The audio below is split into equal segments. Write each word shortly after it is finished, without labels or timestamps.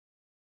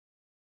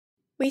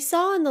We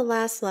saw in the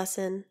last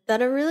lesson that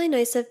a really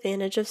nice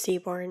advantage of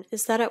Seaborn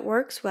is that it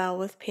works well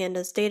with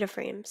Pandas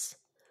DataFrames.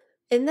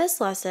 In this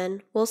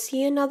lesson, we'll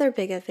see another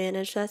big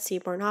advantage that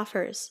Seaborn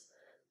offers,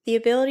 the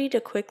ability to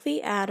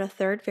quickly add a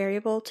third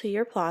variable to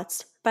your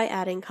plots by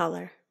adding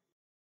color.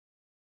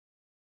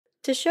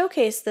 To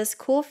showcase this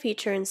cool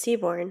feature in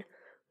Seaborn,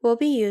 we'll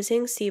be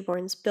using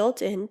Seaborn's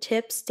built-in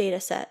tips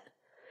dataset.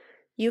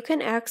 You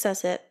can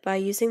access it by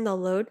using the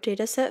load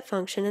dataset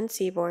function in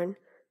Seaborn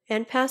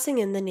and passing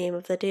in the name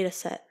of the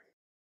dataset.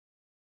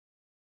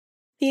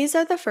 These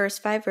are the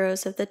first 5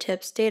 rows of the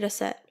tips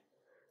dataset.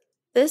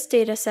 This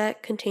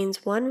dataset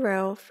contains one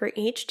row for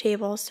each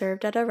table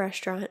served at a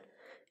restaurant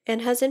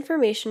and has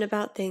information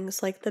about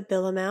things like the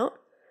bill amount,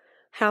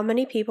 how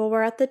many people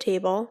were at the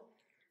table,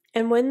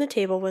 and when the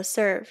table was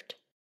served.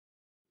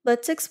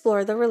 Let's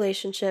explore the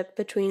relationship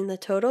between the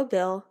total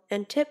bill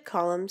and tip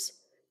columns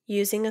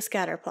using a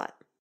scatterplot.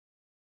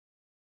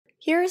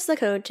 Here is the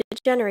code to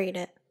generate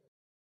it.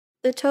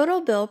 The total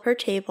bill per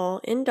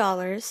table in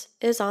dollars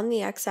is on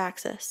the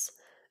x-axis,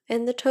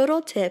 and the total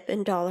tip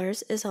in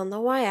dollars is on the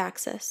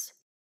y-axis.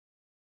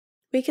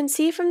 We can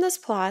see from this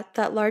plot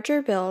that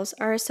larger bills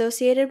are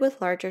associated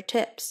with larger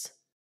tips.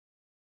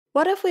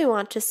 What if we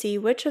want to see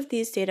which of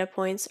these data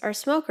points are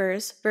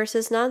smokers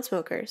versus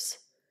non-smokers?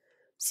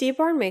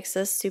 Seaborn makes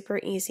this super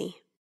easy.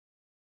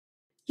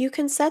 You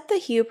can set the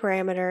hue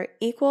parameter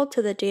equal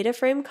to the data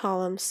frame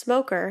column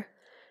smoker,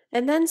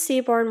 and then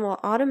Seaborn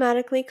will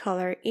automatically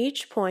color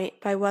each point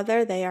by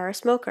whether they are a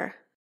smoker.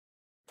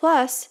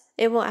 Plus,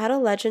 it will add a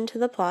legend to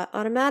the plot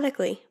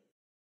automatically.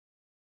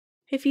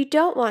 If you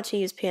don't want to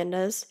use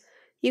pandas,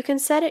 you can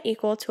set it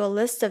equal to a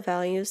list of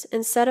values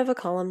instead of a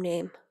column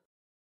name.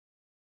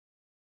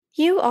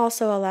 Hue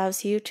also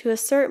allows you to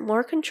assert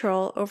more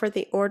control over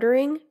the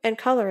ordering and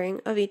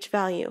coloring of each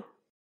value.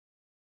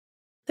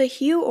 The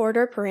hue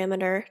order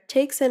parameter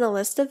takes in a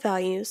list of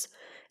values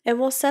and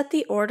will set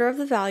the order of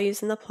the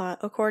values in the plot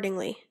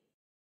accordingly.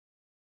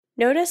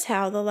 Notice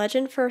how the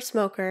legend for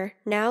smoker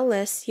now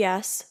lists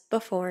yes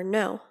before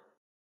no.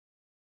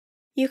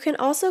 You can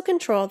also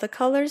control the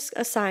colors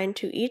assigned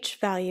to each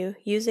value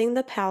using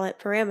the palette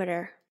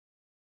parameter.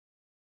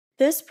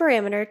 This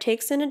parameter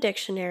takes in a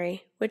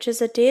dictionary, which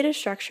is a data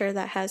structure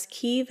that has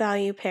key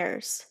value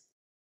pairs.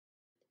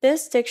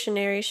 This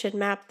dictionary should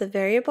map the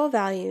variable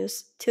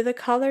values to the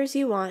colors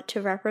you want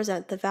to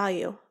represent the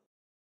value.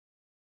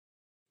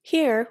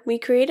 Here, we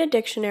create a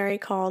dictionary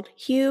called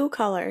hue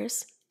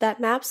colors that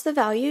maps the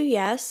value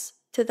yes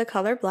to the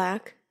color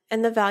black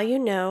and the value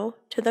no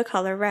to the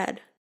color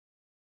red.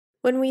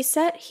 When we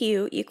set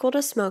hue equal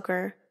to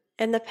smoker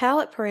and the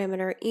palette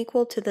parameter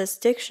equal to this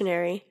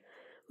dictionary,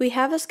 we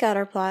have a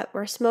scatterplot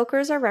where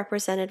smokers are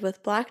represented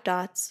with black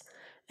dots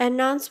and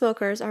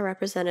non-smokers are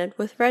represented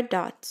with red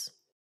dots.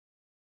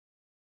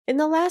 In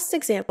the last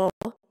example,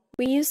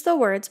 we used the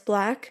words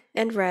black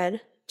and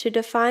red to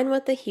define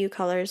what the hue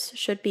colors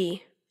should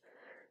be.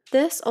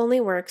 This only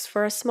works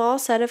for a small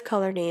set of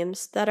color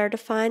names that are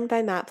defined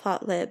by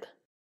matplotlib.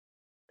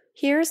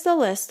 Here's the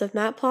list of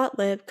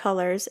matplotlib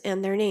colors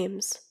and their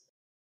names.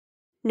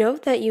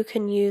 Note that you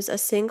can use a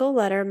single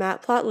letter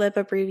matplotlib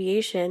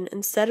abbreviation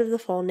instead of the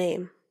full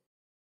name.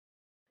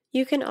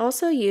 You can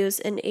also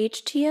use an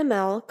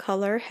HTML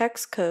color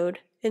hex code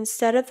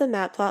instead of the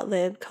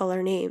matplotlib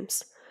color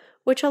names,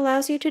 which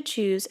allows you to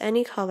choose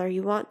any color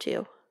you want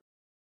to.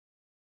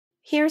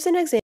 Here's an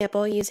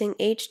example using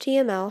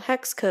HTML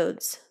hex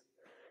codes.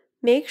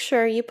 Make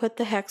sure you put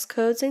the hex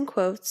codes in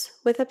quotes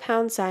with a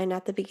 £sign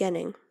at the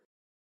beginning.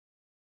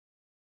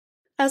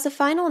 As a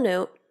final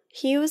note,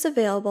 hue is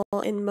available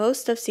in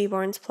most of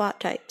Seaborn's plot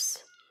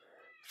types.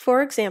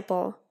 For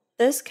example,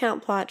 this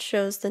count plot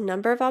shows the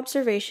number of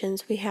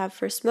observations we have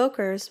for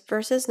smokers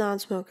versus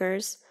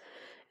non-smokers,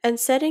 and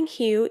setting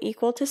hue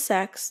equal to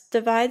sex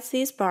divides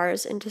these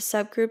bars into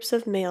subgroups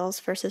of males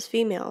versus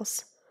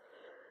females.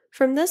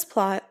 From this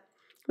plot,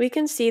 we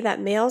can see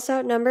that males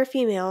outnumber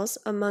females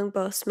among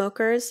both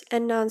smokers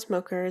and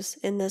non-smokers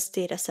in this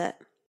dataset.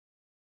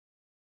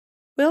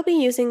 We'll be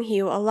using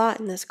hue a lot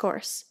in this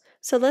course,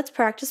 so let's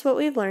practice what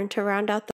we've learned to round out the